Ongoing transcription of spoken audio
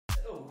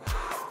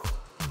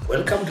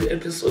Welcome to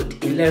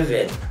episode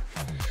 11.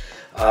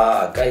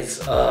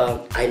 Guys,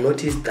 I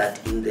noticed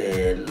that in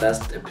the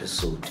last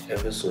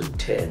episode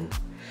 10,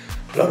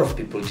 a lot of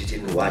people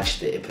didn't watch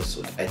the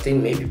episode. I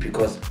think maybe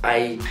because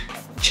I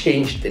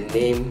changed the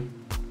name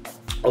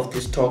of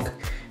this talk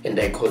and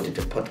I called it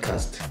a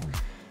podcast.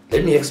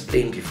 Let me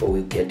explain before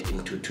we get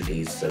into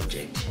today's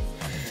subject.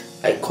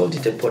 I called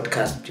it a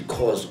podcast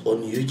because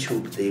on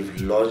YouTube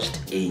they've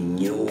launched a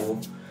new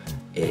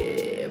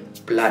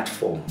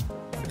platform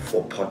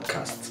for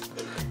podcasts,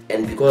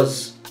 and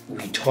because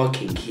we're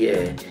talking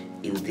here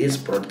in this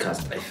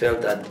broadcast, I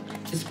felt that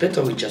it's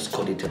better we just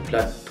call it a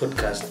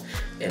podcast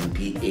and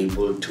be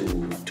able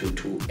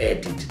to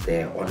edit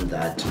there on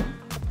that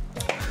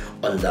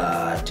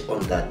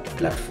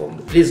platform.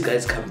 Please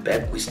guys, come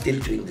back. We're still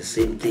doing the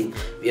same thing.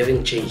 We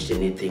haven't changed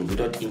anything.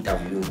 We're not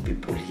interviewing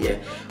people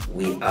here.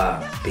 We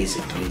are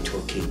basically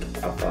talking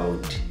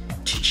about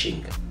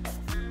teaching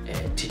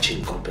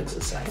group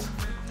exercise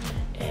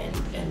and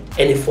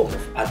any form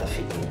of other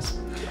fitness.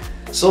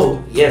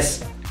 So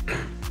yes,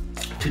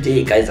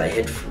 today guys, I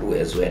had flu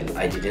as well.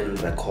 I didn't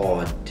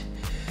record.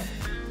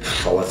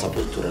 I was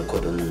supposed to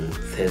record on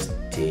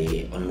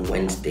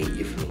Wednesday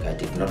evening. I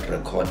did not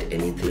record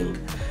anything.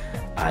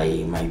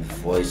 My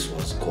voice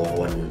was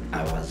gone.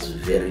 I was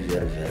very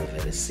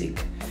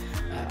sick.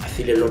 I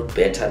feel a lot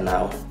better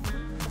now,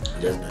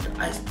 just that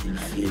I still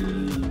feel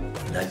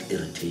that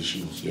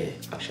irritation here.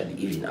 Actually,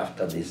 even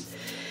after this,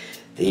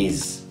 there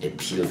is a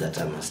pill that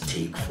I must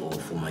take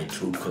for my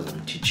throat because I'm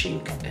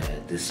teaching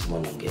this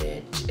morning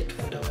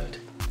at World.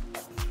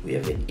 We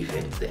have an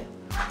event there.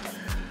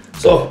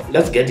 So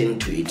let's get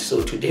into it.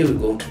 So today we're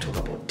going to talk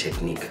about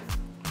technique.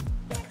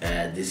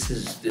 This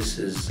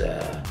is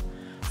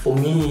for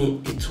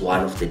me, it's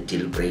one of the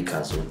deal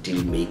breakers or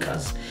deal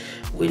makers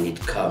when it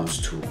comes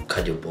to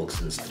cardio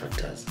box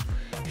instructors.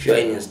 If you're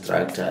an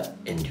instructor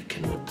and you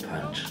cannot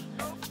punch,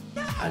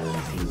 I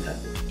don't think that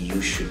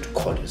you should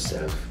call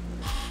yourself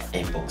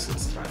a box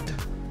instructor.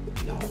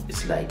 You know,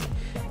 it's like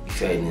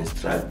if you're an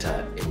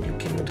instructor and you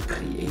cannot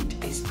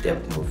create a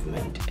step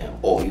movement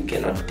or you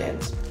cannot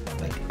dance.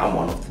 Like, I'm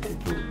one of the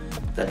people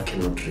that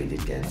cannot really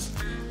dance.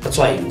 That's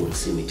why you won't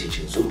see me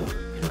teaching Zumba,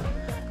 you know,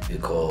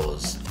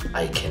 because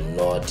I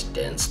cannot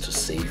dance to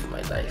save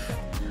my life.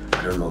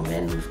 I don't know,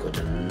 man, we've got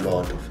a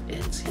lot of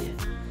ants here.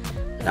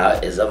 Now,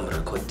 as I'm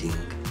recording,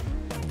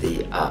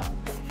 they are.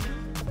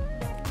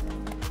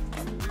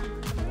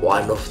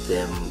 One of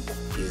them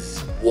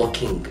is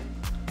walking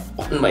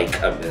on my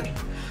camera.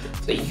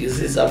 So if you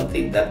see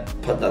something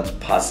that's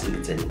passing,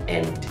 it's an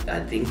ant.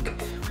 I think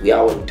we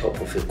are on top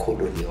of a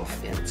colony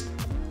of ants.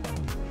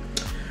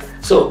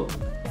 So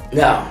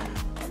now,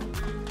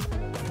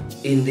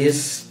 in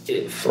this,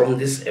 from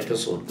this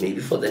episode,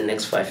 maybe for the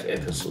next 5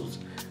 episodes,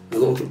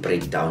 we're going to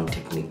break down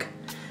technique.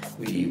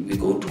 We're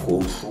going to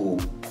go through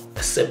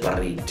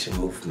separate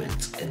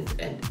movements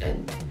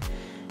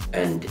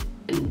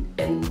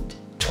and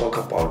talk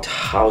about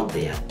how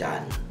they are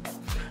done.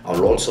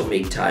 I'll also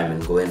make time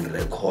and go and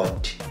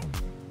record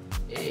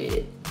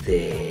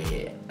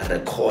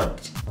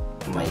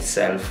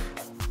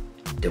myself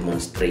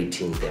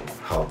demonstrating them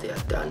how they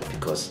are done,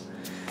 because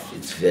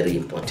it's very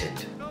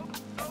important.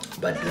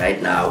 But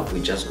right now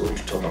we're just going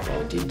to talk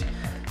about it,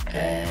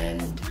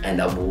 and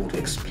I'm going to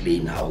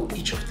explain how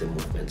each of the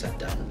movements are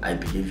done. I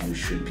believe you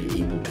should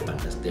be able to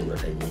understand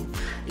what I mean,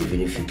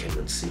 even if you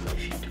cannot see my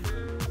feet.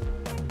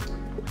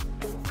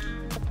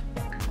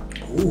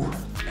 Ooh,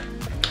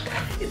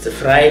 it's a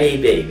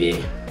Friday,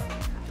 baby.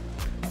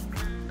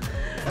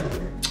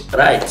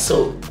 Right,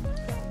 so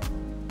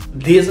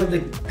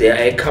there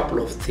are a couple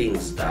of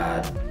things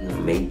that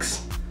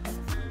makes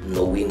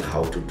knowing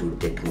how to do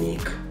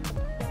technique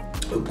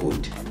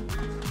good.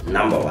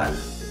 Number one,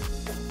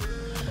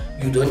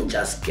 you don't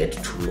just get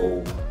to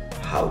know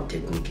how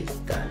technique is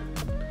done.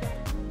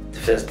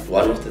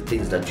 One of the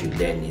things that you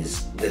learn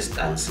is the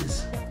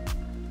stances.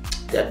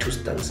 There are 2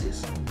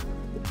 stances: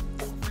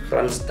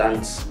 front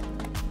stance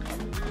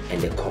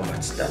and a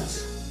combat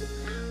stance.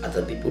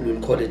 Other people will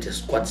call it a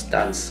squat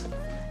stance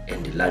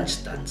and a lunge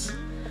stance.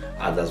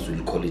 Others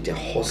will call it a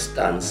horse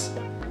stance,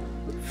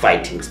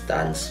 fighting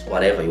stance,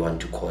 whatever you want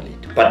to call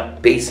it.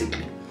 But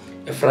basically,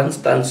 a front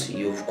stance,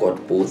 you've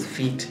got both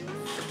feet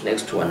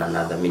next to one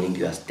another, meaning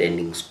you are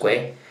standing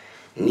square,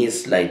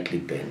 knees slightly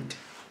bent,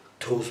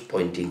 toes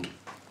pointing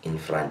in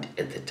front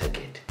at the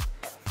target.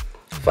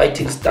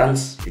 Fighting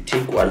stance, you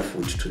take one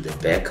foot to the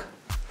back,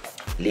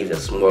 leave a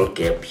small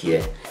gap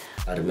here.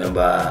 I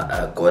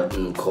remember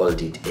Gordon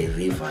called it a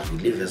river. You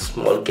leave a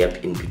small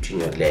gap in between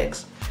your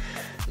legs.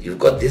 You've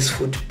got this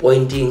foot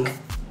pointing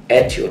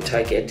at your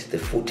target, the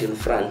foot in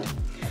front.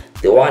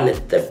 The one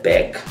at the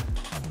back,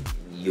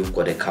 you've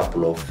got a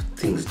couple of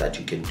things that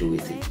you can do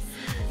with it.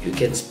 You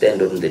can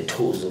stand on the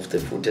toes of the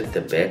foot at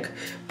the back,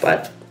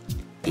 but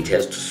it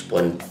has to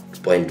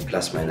point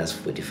plus minus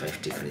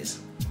 45 degrees.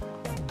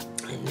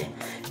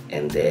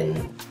 And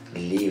then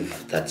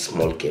leave that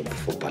small gap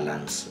for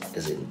balance,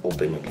 as in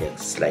open your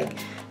legs. It's like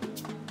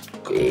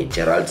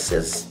Gerald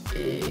says,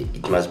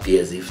 it must be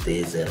as if there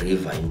is a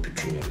river in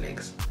between your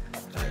legs,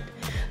 right?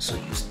 So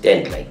you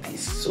stand like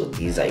this. So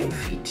these are your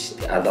feet.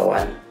 The other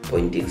one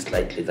pointing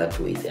slightly that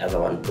way, the other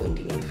one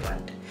pointing in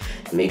front.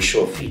 Make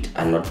sure feet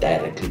are not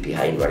directly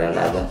behind one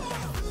another.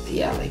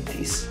 They are like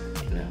this.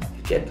 You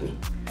get me?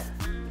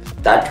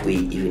 That way,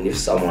 even if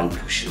someone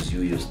pushes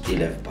you, you still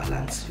have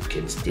balance. You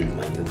can still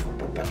maneuver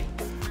properly.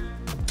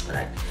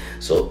 Right?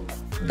 So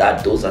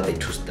those are the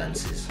two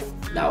stances.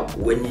 Now,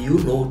 when you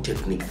know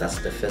technique, that's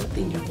the first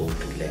thing you go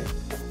to learn.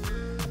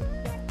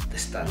 The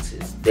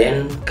stances.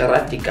 Then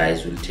karate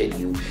guys will tell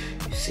you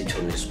sit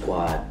on a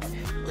squat,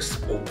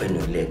 open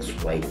your legs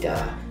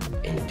wider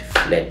and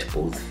flat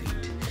both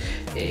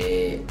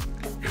feet.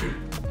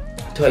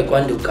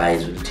 Taekwondo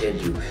guys will tell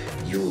you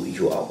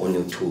you are on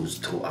your toes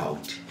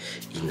throughout,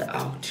 in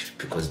out,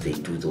 because they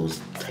do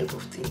those type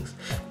of things.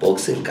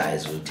 Boxing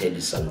guys will tell you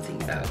something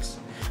else.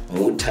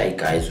 Muay Thai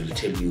guys will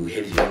tell you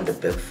heavy on the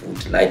back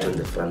foot, light on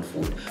the front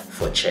foot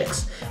for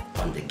checks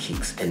on the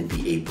kicks and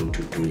be able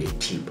to do a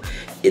tip.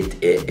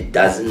 It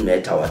doesn't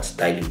matter what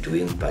style you're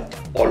doing, but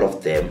all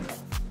of them,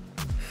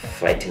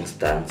 fighting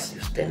stance,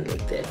 you stand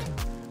like that.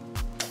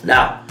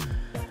 Now,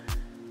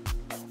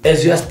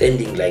 as you are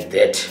standing like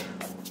that,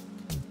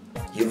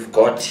 you've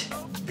got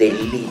the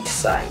lead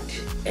side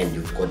and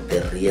you've got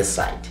the rear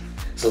side.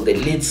 So the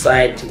lead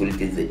side will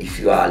be if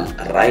you are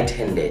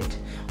right-handed,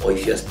 or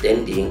if you're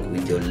standing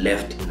with your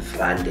left in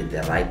front and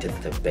the right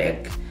at the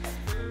back,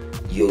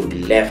 your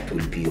left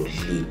will be your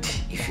lead.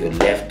 If your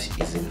left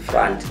is in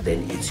front,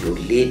 then it's your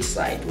lead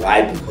side.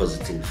 Why? Because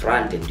it's in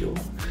front, and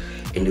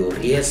your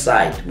rear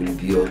side will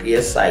be your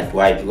rear side.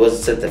 Why? Because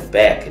it's at the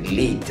back.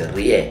 Lead,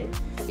 rear,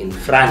 in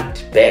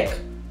front, back.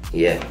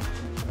 Yeah.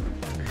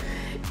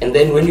 And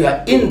then when you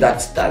are in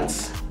that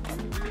stance,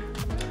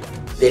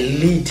 the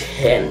lead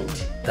hand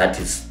that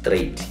is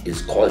straight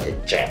is called a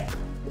jab.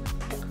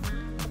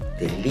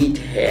 The lead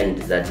hand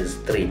that is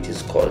straight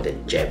is called a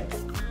jab.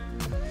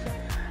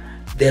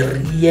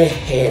 The rear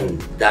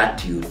hand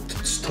that you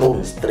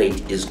throw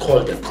straight is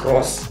called a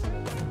cross.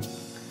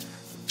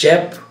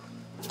 Jab,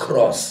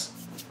 cross.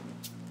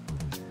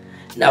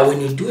 Now when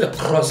you do a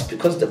cross,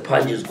 because the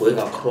punch is going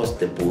across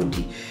the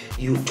body,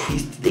 you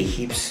twist the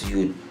hips,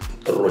 you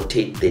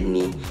rotate the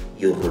knee,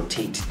 you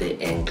rotate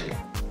the ankle,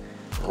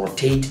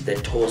 rotate the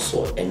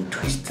torso and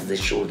twist the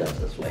shoulders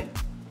as well.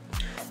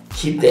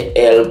 Keep the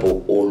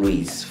elbow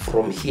always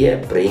from here,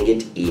 bring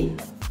it in.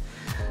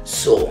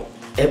 So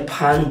a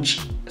punch,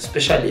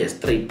 especially a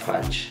straight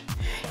punch,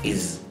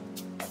 is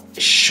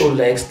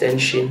shoulder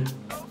extension,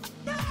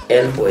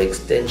 elbow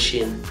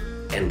extension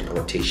and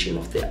rotation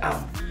of the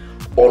arm.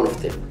 All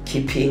of them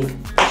keeping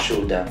the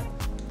shoulder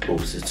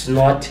close. It's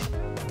not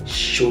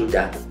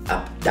shoulder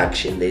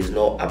abduction. There is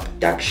no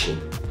abduction.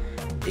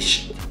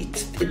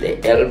 The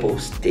elbow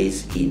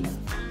stays in.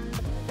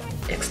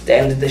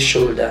 Extend the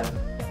shoulder,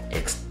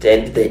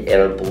 extend the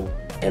elbow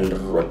and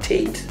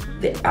rotate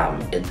the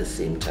arm at the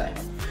same time.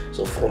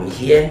 So from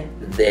here,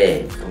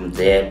 there, from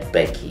there,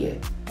 back here,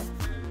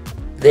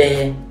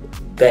 there,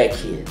 back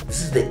here.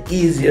 This is the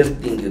easiest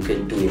thing you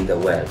can do in the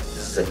world.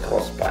 This is a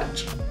cross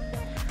punch.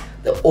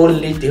 The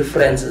only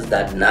difference is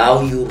that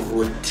now you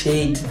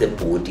rotate the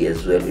body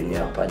as well when you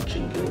are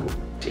punching. You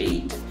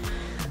rotate.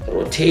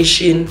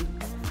 Rotation,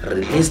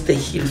 release the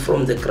heel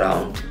from the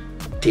ground,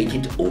 take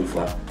it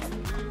over,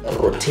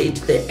 rotate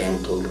the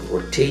ankle,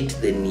 rotate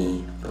the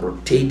knee,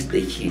 rotate the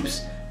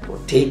hips,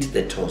 rotate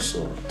the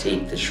torso,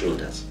 rotate the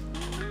shoulders.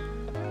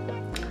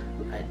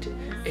 Right?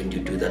 And you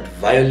do that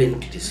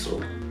violently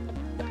so.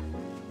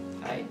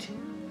 Right?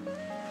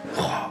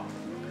 Wow.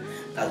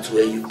 That's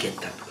where you get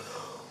that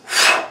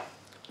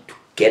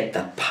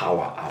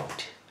power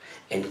out.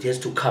 And it has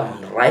to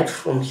come right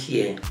from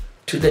here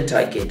to the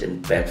target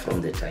and back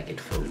from the target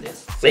from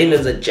this. Same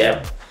as a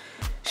jab.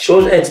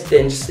 Shoulder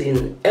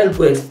extension,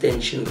 elbow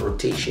extension,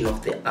 rotation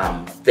of the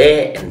arm,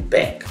 there and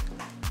back.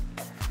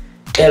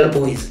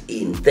 Elbow is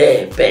in,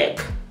 there,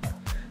 back,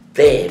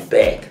 there,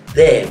 back,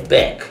 there,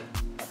 back,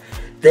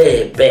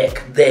 there,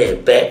 back, there,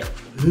 back.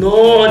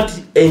 Not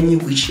any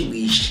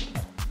wishy-wishy.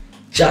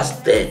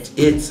 Just that.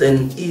 It's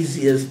an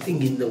easiest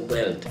thing in the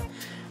world.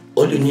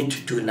 All you need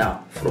to do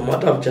now, from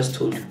what I've just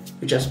told you,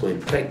 you just go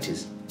and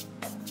practice.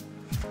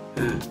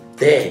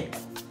 There,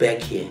 back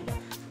here.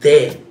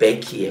 There,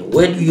 back here.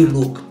 Where do you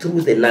look?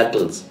 Through the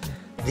knuckles.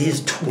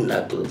 These two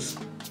knuckles.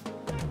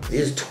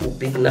 These two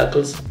big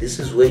knuckles. This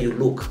is where you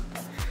look.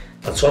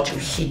 That's what you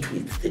hit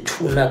with, the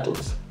two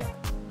knuckles.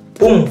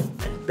 Boom,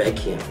 and back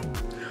here.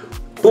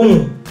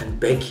 Boom, and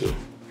back here.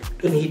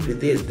 Don't hit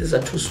with this. These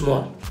are too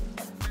small.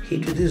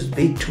 Hit with this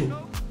big two.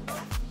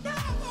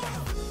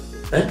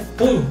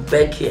 Boom,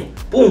 back here.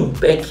 Boom,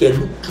 back here.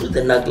 Look through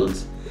the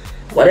knuckles.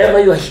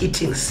 Whatever you are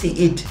hitting, see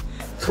it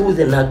through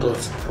the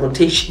knuckles.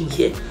 Rotation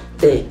here.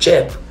 There,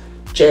 jab,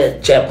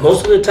 jab, jab.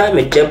 Most of the time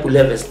a jab will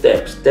have a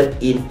step. Step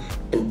in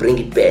and bring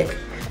it back.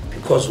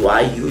 Because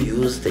why? You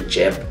use the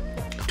jab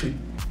to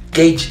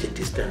gauge the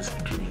distance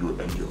between you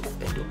and your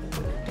opponent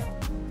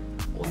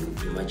or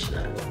your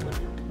imaginary opponent.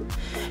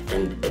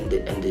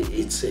 And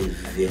it's a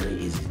very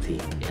easy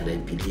thing. And I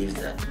believe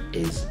that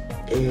is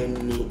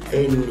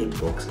any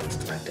boxing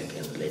instructor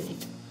can learn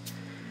it.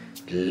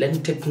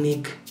 learn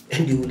technique,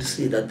 and you will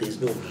see that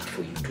there's no need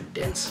for you to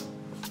dance.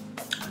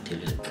 I'll tell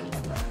you the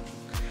truth now.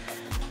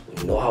 When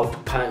you know how to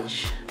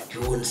punch,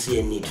 you won't see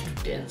a need to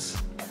dance.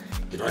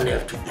 You don't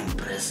have to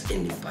impress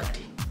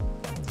anybody.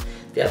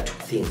 There are two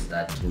things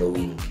that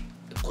knowing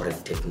the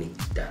correct technique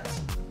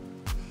does.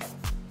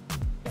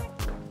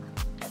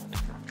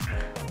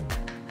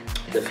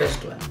 The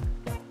first one,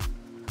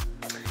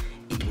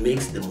 it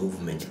makes the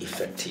movement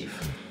effective.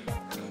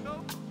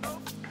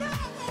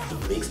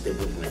 It makes the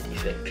movement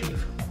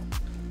effective.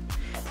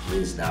 It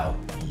means now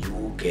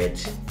you get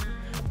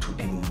to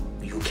be,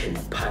 you can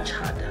punch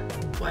harder.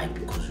 Why?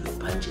 Because you're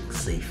punching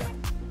safe.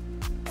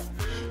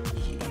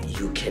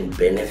 You can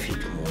benefit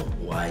more.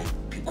 Why?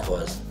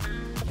 Because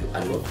you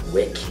are not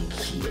working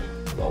here,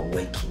 you are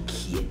working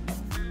here.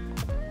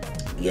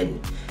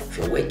 Again, if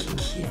you're working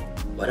here,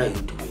 what are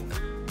you doing?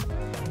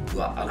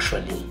 You are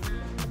actually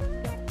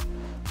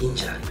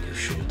injuring your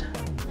shoulder.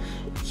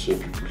 You hear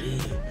people, hey,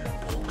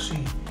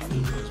 boxing,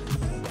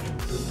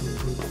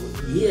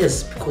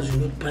 yes, because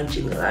you're not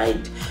punching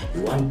right.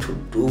 You want to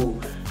do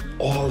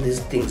all these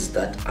things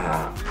that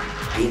are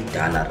being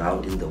done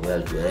around in the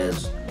world,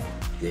 whereas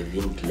you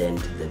haven't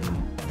learned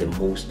the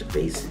most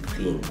basic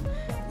thing,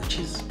 which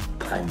is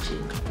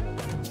punching.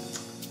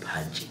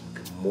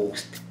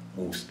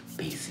 The most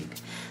basic.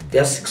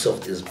 There are 6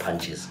 of these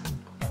punches.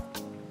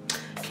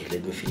 Okay,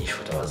 let me finish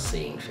what I was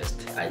saying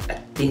first. I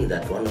think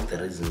that one of the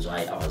reasons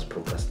why I was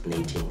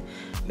procrastinating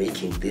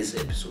making this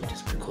episode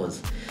is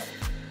because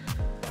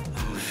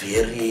I'm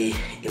very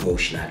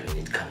emotional when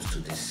it comes to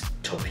this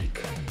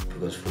topic.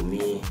 Because for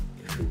me,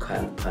 if you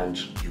can't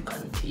punch, you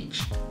can't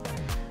teach.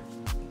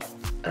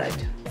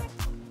 Right?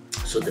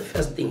 So the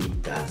first thing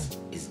it does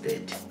is that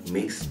it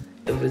makes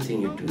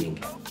everything you're doing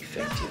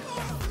effective.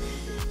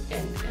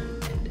 And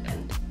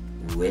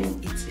when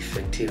it's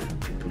effective,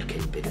 people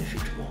can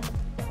benefit more.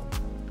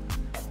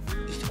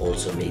 It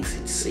also makes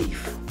it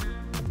safe.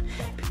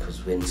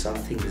 Because when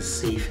something is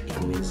safe,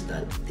 it means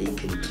that they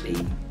can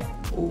train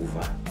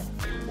over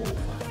and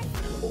over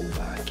and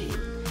over again.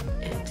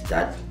 And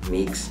that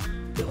makes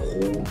the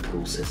whole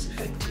process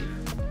effective.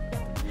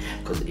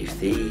 Because if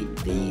they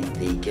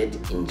get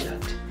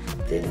injured,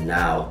 then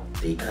now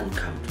they can't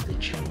come to the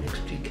gym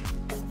next week.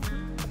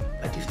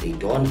 But if they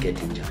don't get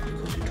injured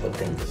because you taught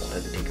them the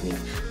correct technique,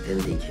 then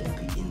they can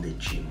be in the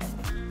gym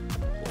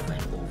over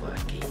and over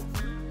again.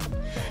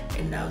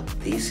 And now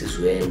this is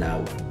where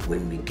now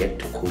when we get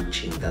to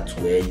coaching, that's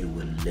where you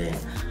will learn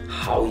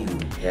how you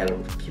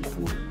help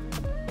people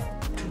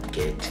to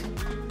get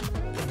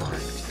the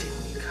correct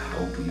technique.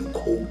 How do you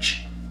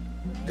coach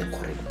the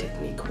correct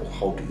technique, or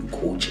how do you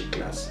coach a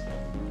class?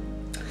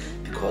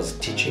 Because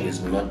teaching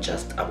is not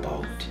just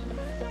about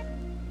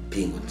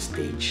being on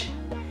stage.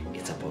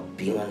 It's about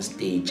being on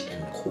stage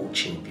and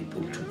coaching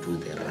people to do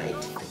the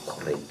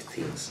correct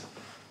things.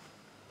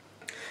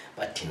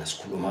 But in a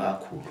school,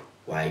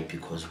 why?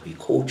 Because we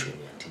coach when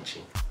we are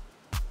teaching.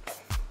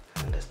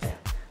 Understand?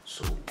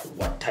 So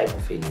what type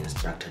of an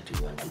instructor do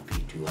you want to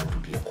be? Do you want to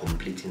be a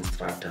complete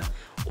instructor,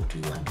 or do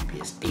you want to be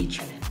a stage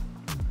man?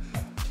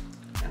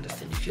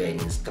 Understand? If you're an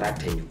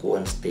instructor and you go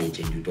on stage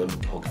and you don't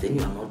talk, then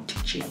you are not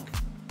teaching.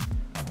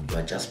 You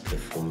are just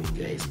performing.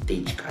 You are a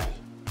stage guy.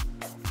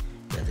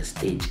 You are the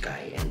stage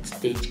guy, and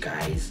stage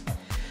guys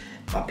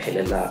are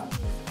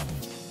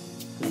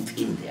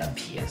within their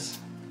peers.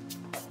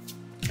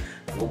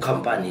 No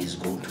company is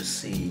going to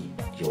see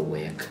your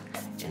work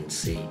and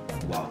say,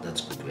 wow,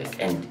 that's good work.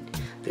 And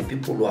the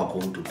people who are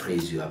going to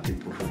praise you are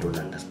people who don't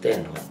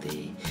understand what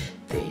they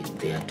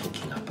are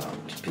talking about.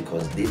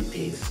 Because these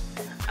days,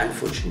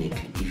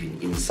 unfortunately,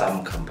 even in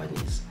some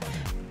companies,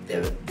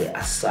 there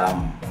are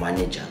some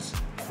managers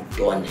who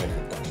don't have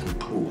a fucking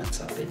clue what's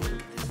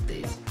happening these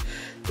days.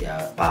 They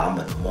are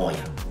Bahamba no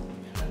Moya.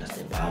 You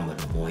understand? Bahamba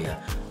no Moya.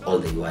 All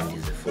they want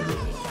is a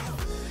following.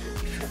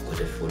 If you've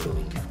got a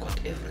following, you've got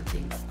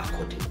everything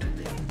according to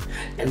them.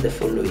 And the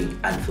following,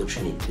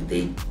 unfortunately,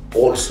 they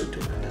also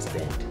don't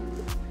understand.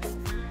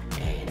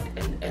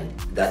 And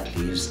that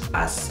leaves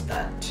us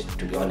that,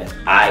 to be honest,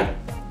 I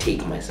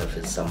take myself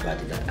as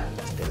somebody that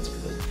understands,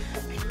 because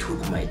I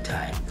took my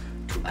time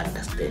to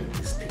understand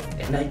this thing.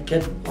 And I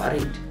get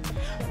worried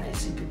when I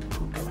see people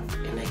who don't.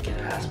 And I can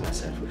ask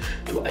myself,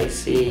 do I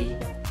say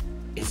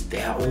it's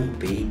their own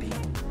baby?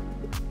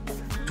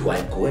 Do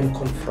I go and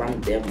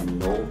confront them?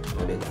 No,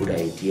 not a good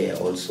idea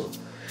also.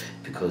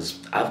 Because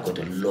I've got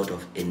a lot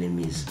of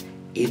enemies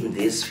in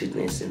this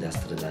fitness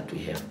industry that we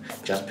have,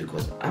 just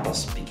because I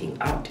was speaking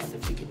out in the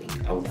beginning.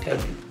 I would tell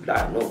people,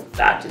 no,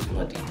 that is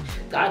not it.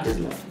 That is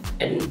not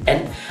it.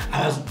 And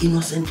I was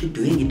innocently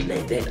doing it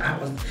like that.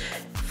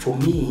 For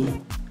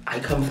me, I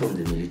come from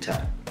the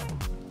military.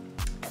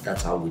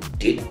 That's how we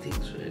did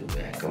things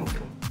where I come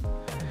from.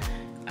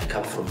 I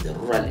come from the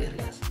rural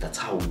areas. That's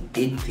how we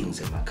did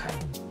things in Makai.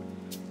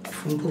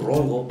 If you do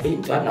wrong,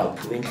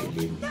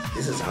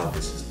 this is how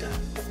this is done.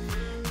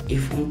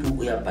 If you do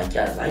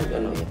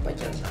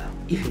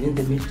even in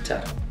the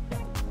military.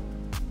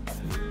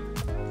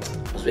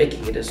 I was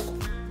working at a school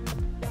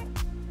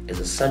as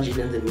a sergeant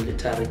in the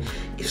military.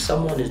 If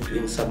someone is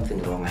doing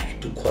something wrong, I had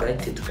to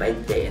correct it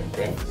right there and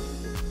then.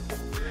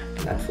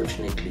 And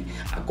unfortunately,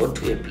 I got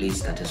to a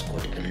place that has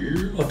got a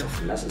lot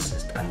of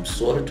narcissists. I'm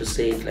sorry to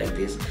say it like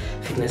this.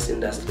 Fitness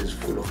industry is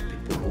full of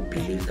people who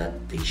believe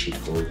that they should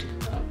hold.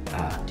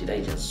 Did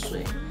I just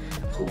swear?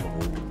 Hope I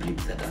won't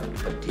bleep that out.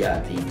 But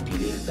yeah, they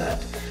believe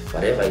that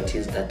whatever it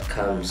is that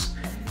comes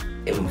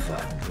is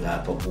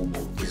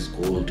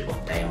gold or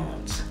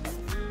diamonds.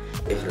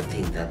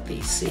 Everything that they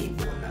say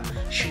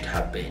should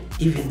happen,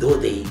 even though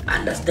they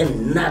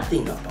understand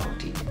nothing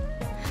about it.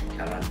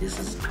 This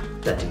is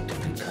starting to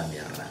become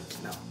a rant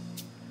now,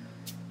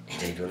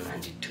 and I don't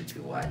want it to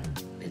be one.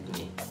 Let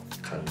me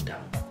calm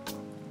down.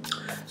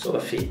 So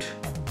Afit,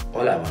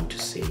 all I want to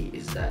say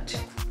is that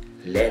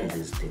learn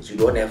these things. You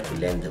don't have to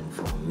learn them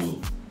from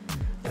me,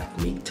 but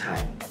make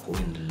time, go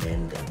and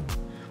learn them.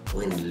 Go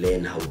and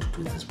learn how to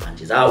do these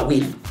punches. I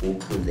will go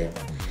through them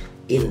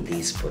in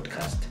this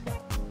podcast.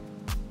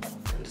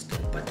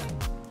 Understand? But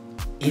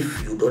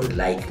if you don't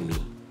like me,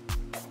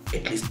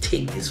 at least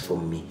take this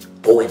from me.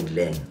 Go and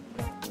learn.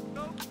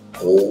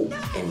 Go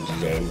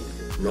and learn,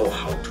 know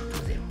how to do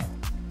them.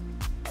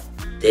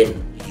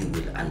 Then you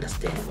will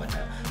understand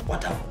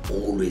what I've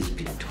always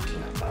been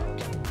talking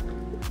about.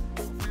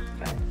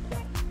 Right?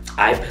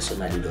 I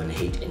personally don't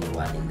hate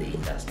anyone in the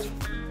industry,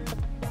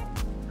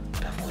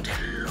 but I've got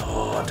a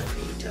lot of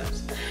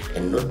haters,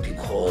 and not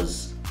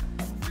because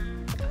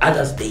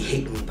others they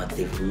hate me, but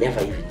they've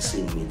never even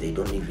seen me. They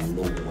don't even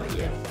know who I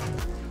am,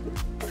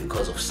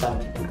 because of some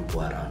people who go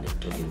around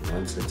and talking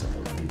nonsense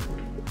about people.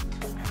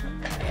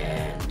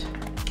 And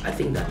I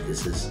think that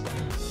this is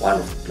one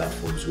of the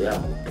platforms where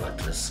I'm going to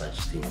address such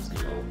things,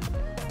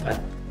 but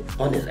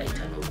on a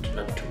lighter note,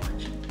 not too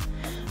much,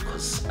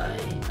 because I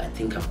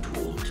think I'm too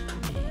old to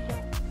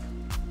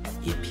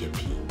be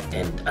yippee.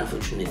 And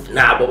unfortunately,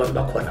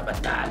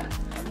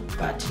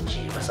 but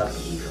nje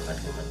basabehave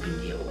ngathi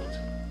ngama-20 year olds.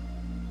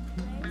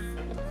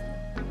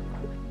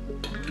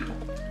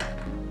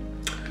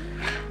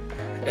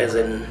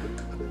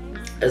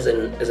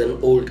 As an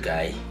old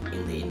guy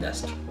in the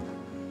industry,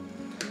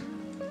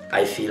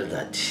 I feel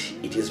that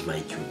it is my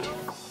duty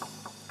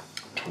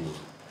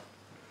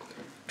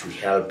to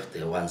help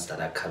the ones that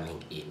are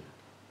coming in,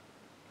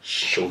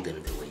 show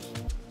them the way.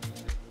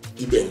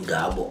 Ibe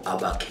ngabo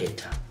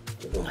abakhetha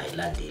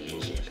ukungayilandeli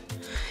indlela.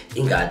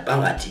 Ingadi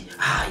bangathi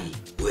hayi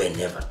we were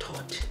never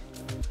taught.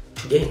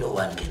 Today no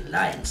one can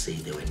lie and say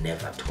they were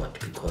never taught,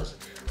 because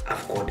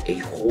I've got a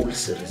whole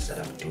series that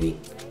I'm doing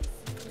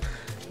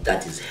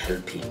that is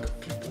helping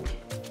people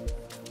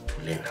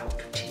to learn how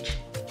to teach.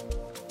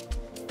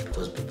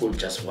 Because people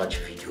just watch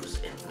videos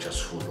and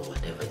just follow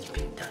whatever is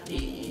being done.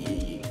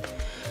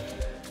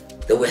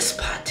 The worst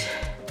part,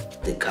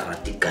 the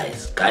karate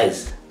guys,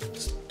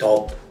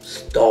 stop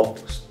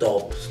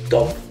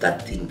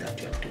that thing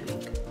that you're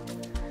doing.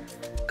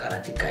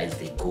 Karate guys,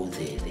 they go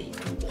there, they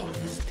do all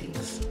these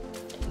things.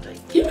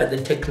 Like, yeah, the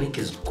technique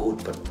is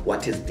good, but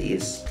what is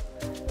this?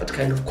 What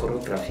kind of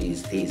choreography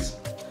is this?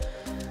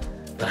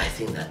 But I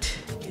think that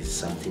is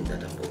something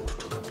that I'm going to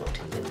talk about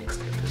in the next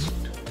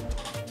episode.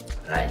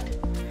 Right?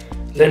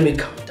 Let me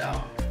calm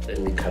down. Let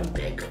me come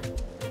back.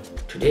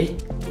 Today,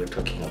 we're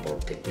talking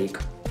about technique.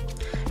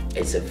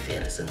 It's a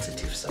very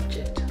sensitive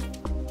subject.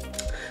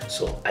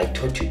 So I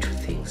taught you two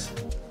things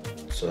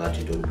so that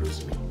you don't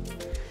lose me.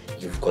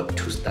 You've got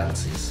two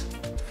stances,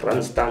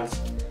 front stance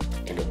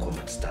and a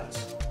combat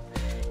stance.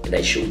 And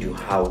I showed you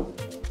how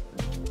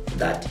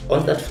that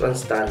on that front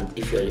stance,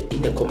 if you're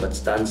in a combat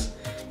stance,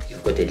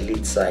 you've got a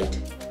lead side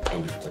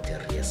and you've got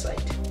a rear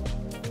side.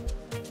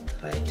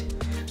 Right?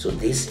 So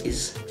this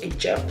is a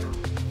jab,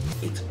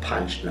 it's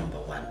punch number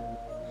 1.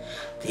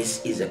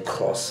 This is a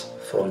cross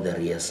from the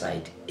rear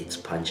side, it's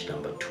punch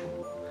number 2.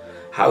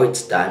 How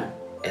it's done: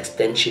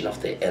 extension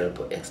of the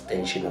elbow,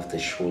 extension of the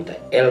shoulder,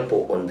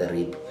 elbow on the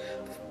rib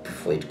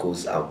before it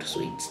goes out,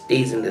 so it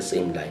stays in the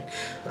same line.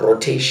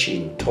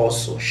 Rotation,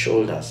 torso,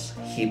 shoulders,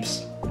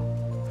 hips,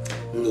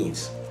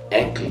 knees,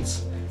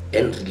 ankles,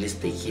 and release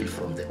the heel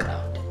from the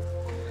ground.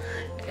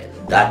 And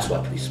that's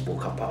what we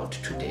spoke about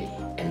today,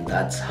 and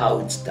that's how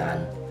it's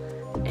done.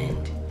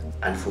 And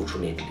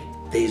unfortunately,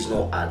 there is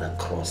no other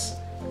cross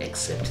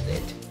except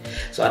that.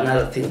 So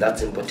another thing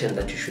that's important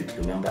that you should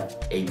remember: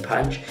 a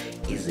punch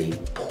is a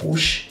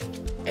push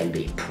and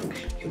a pull.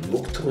 You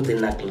look through the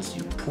knuckles,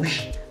 you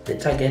push the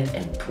target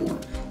and pull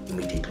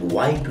immediately.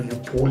 Why do you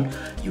pull?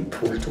 You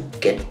pull to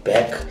get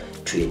back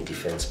to a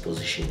defense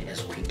position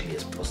as quickly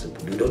as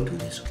possible. You don't do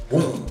this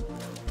boom,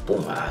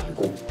 boom, you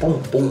go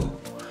boom, boom.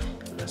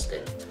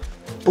 Understand?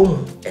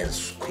 Boom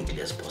as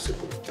quickly as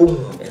possible.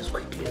 Boom as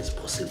quickly as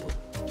possible.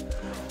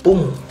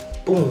 Boom,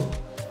 boom,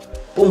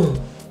 boom,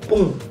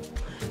 boom.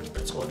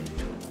 That's all you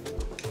do.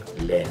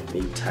 Learn,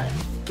 make time,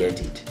 get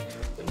it.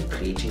 When you're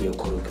creating your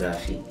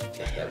choreography,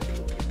 you're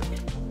helping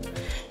people.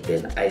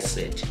 Then I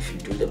said, if you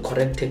do the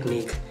correct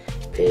technique,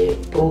 the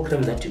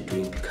program that you're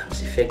doing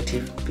becomes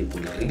effective.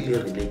 People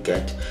really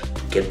get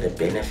the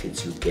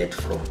benefits you get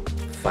from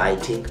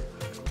fighting,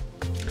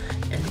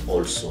 and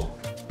also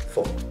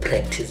from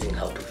practicing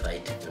how to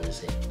fight,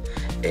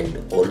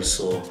 and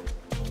also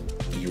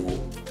you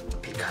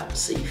become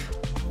safe.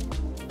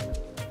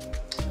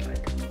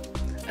 Right.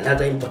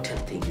 Another important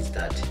thing is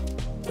that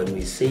when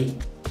we say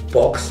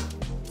box,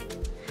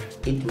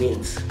 it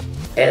means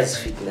as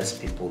fitness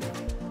people,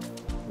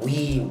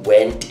 we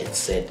went and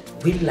said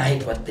we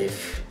like what the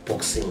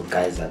boxing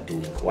guys are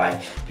doing.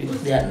 Why?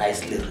 Because they are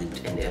nicely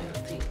ripped and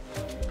everything.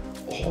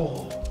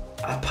 Oh,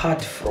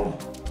 apart from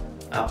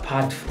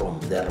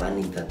the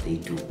running that they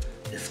do,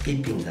 the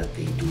skipping that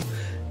they do,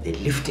 the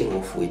lifting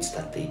of weights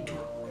that they do,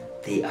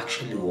 they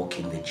actually walk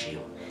in the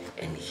gym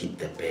and hit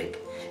the bag.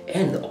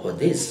 And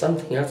there's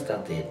something else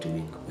that they're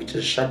doing, which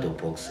is shadow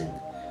boxing.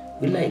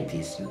 We like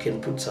this. You can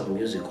put some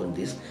music on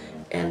this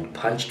and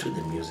punch to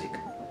the music.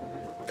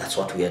 That's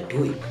what we are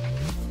doing,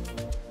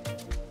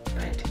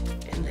 right?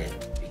 And then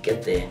we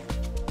get there,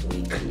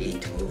 we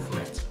create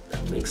movements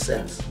that make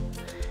sense,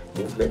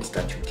 movements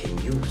that you can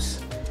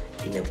use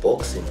in a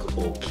boxing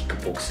or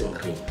kickboxing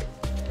ring.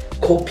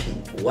 Copy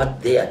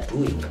what they are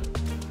doing.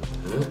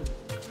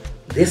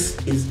 This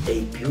is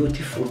a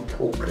beautiful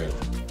program.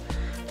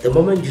 The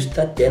moment you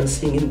start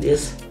dancing in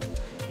this,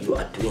 you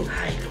are doing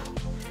high-low,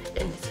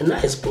 and it's a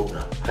nice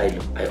program.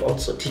 High-low, I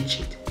also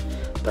teach it,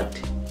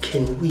 but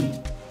can we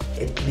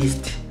at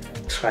least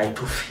try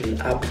to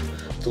fill up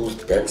those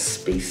dance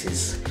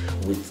spaces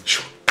with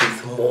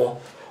more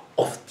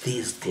of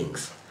these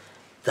things?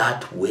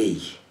 That way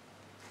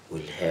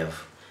we'll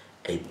have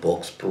a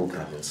box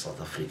program in South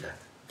Africa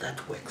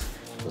that works.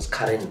 Because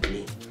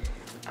currently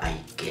I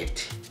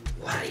get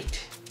worried,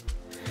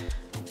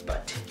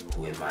 but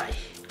who am I?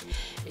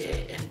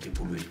 And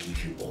people will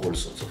give you all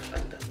sorts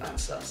of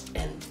answers,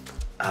 and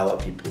our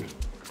people,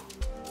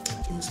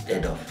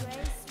 instead of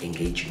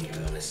engaging you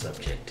on a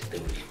subject, they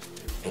will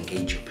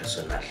engage you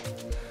personally,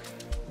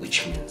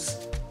 which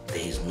means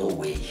there is no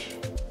way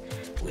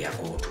we are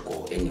going to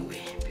go anywhere,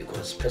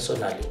 because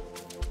personally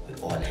we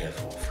all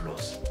have our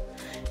flaws.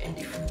 And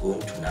if we're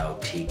going to now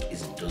take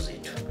izinto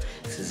zethu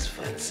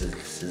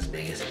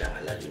sizibeke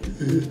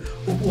silangalaleni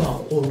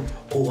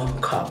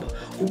owamkhaba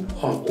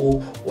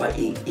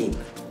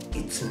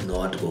it's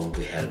not going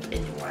to help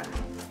anyone.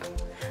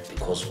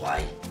 Because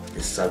why?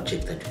 The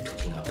subject that we're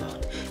talking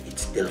about, it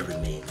still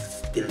remains,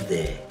 still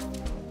there.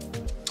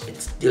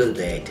 It's still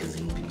there, it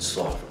hasn't been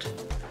solved.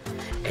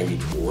 And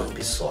it won't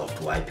be solved.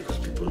 Why? Because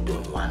people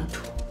don't want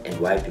to. And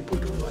why people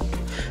don't want to?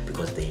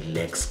 Because they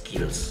lack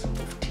skills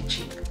of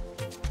teaching.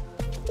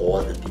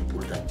 All the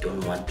people that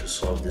don't want to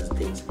solve these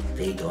things,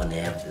 they don't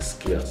have the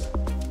skills.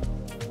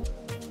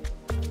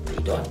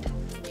 They don't.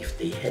 If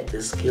they had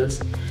the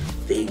skills,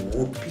 they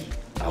would be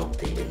out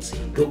there and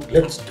saying, look,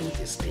 let's do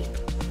this thing.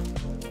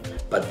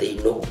 But they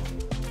know,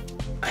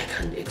 I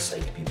can't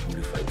excite people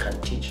if I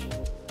can't teach.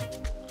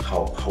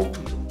 How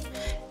do you?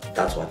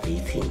 That's what they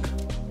think,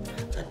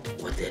 that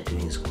what they're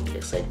doing is going to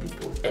excite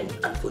people. And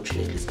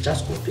unfortunately, it's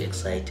just going to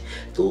excite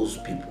those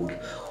people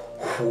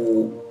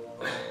who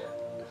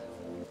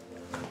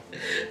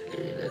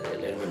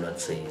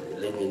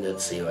let me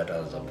not say what I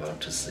was about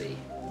to say,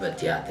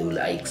 but yeah, they will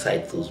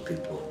excite those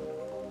people.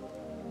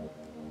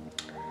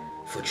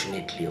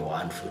 Fortunately or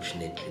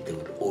unfortunately, there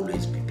will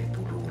always be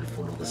people who will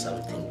follow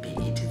something, be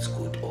it's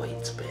good or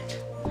it's bad.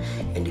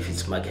 And if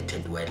it's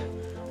marketed well,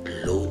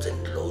 loads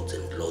and loads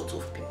and loads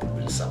of people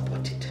will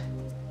support it.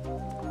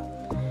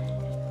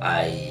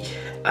 I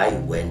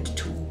went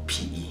to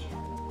PE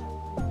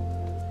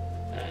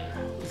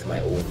with my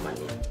own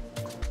money.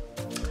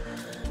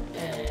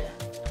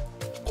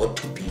 Got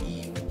to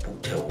PE,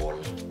 booked a hall,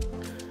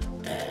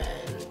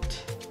 and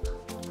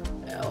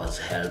I was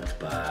helped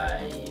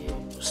by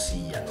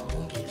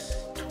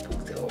to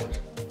book the hall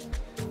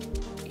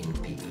in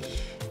PE.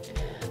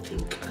 I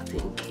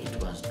think it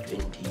was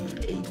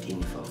 2018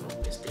 if I'm not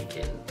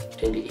mistaken.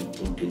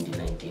 2018,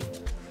 2019.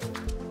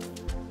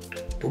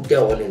 Booked the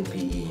hall in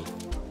PE.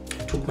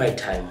 Took my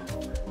time.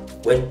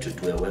 Went to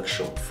do a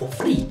workshop for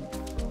free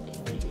in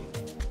PE.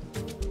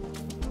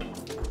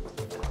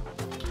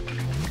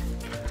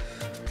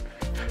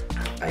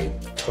 I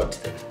taught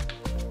them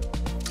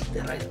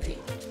the right thing.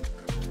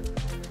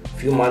 A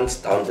few months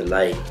down the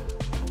line,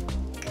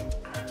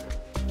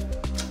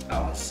 I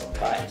was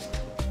surprised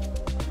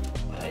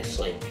what I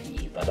saw in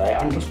PE, but I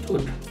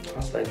understood. I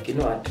was like, you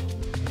know what?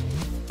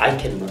 I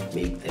cannot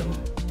make them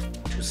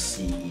to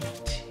see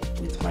it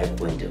with my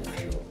point of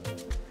view.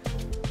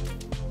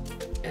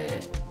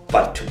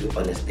 But to be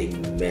honest, they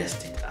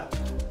messed it up.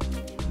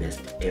 They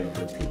messed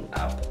everything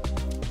up.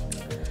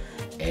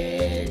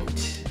 And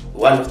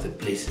one of the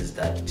places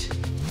that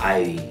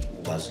I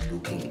was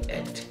looking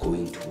at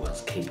going to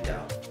was Cape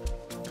Town.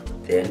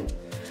 Then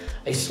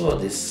I saw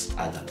this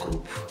other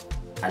group.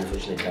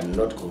 Unfortunately, I'm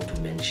not going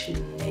to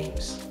mention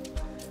names.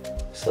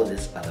 I saw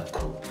this other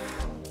group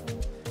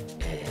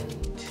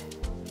and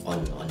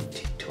on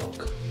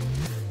TikTok.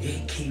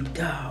 Hey, Cape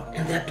Town,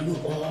 and they're doing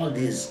all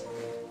these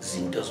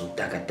zintos of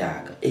taka.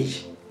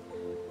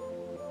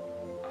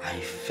 I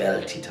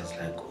felt it. I was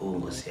like,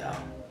 oh,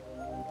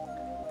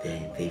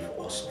 they've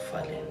also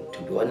fallen.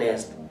 To be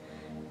honest,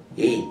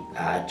 hey,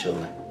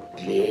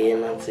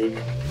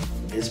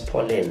 this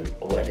pollen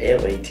or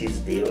whatever it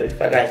is, they were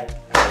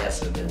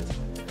yasebenza.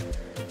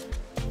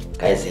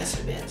 Guys,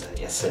 yasebenza.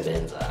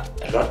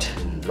 Lots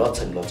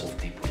and lots of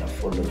people are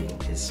following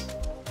this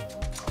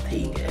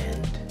thing,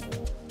 and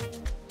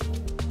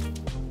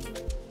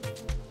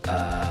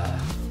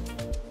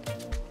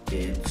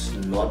it's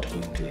not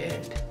going to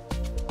end.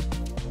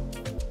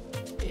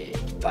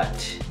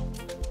 But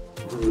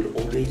we will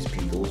always be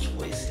those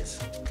voices.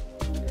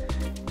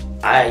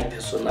 I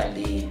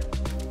personally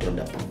don't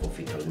approve of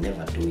it. I'll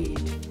never do it.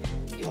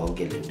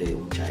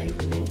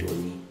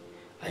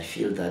 I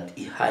feel that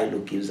high-low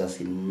gives us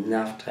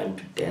enough time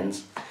to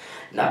dance.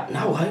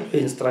 Now high-low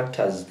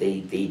instructors,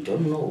 they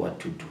don't know what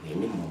to do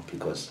anymore,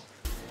 because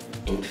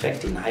in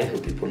fact in high-low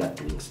people are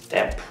doing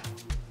step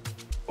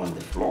on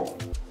the floor.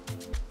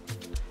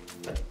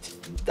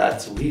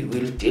 But we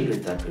will deal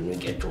with that when we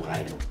get to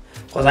high-low,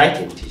 because I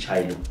can teach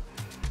high-low.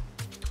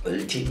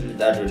 We'll deal with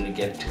that when we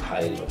get to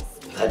high-low.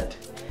 That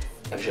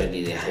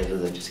actually the high-low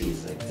that you see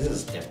is like, this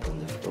is step on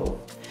the floor.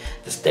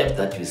 The step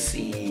that you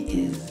see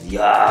is,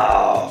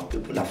 yeah,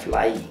 people are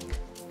flying.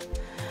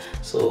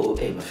 So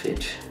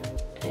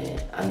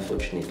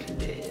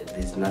unfortunately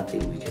there's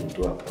nothing we can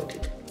do about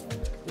it.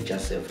 We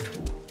just have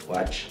to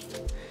watch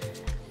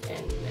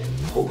and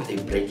hope they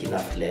break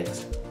enough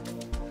legs,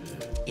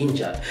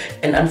 injured.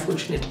 And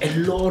unfortunately, a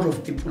lot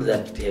of people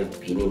that have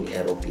been in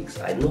aerobics,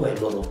 I know a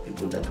lot of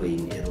people that were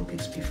in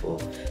aerobics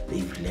before,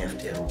 they've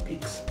left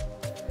aerobics.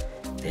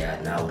 They are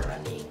now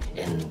running,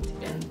 and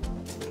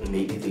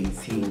maybe they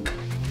think,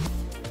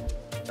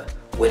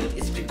 well,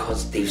 it's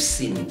because they've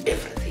seen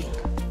everything.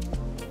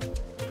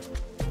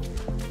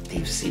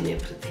 They've seen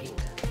everything,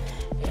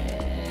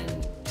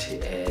 and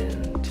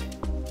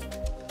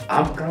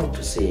I'm proud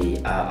to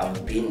say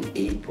I've been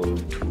able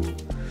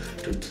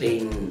to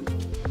train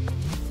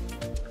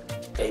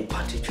a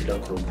particular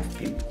group of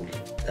people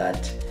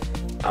that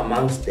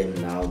amongst them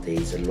now there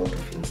is a lot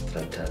of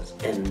instructors,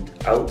 and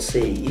I would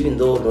say, even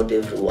though not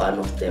every one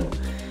of them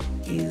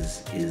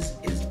is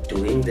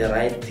doing the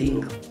right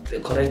thing the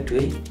correct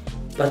way,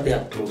 but they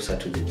are closer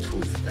to the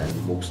truth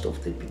than most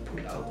of the people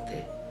out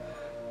there.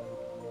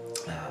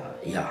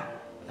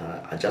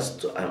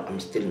 I'm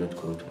still not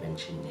going to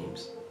mention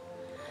names.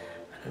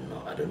 I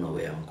don't know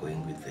where I'm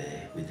going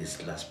with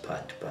this last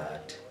part,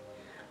 but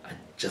I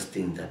just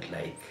think that,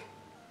 like,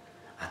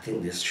 I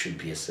think this should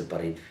be a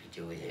separate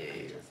video.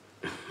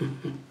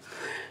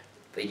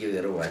 Thank you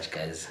very much,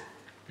 guys.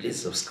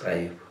 Please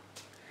subscribe.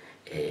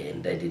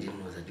 And I didn't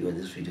know that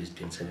this video is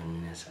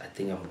 27 minutes. I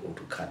think I'm going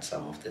to cut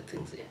some of the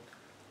things here.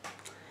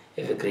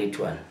 Have a great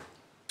one.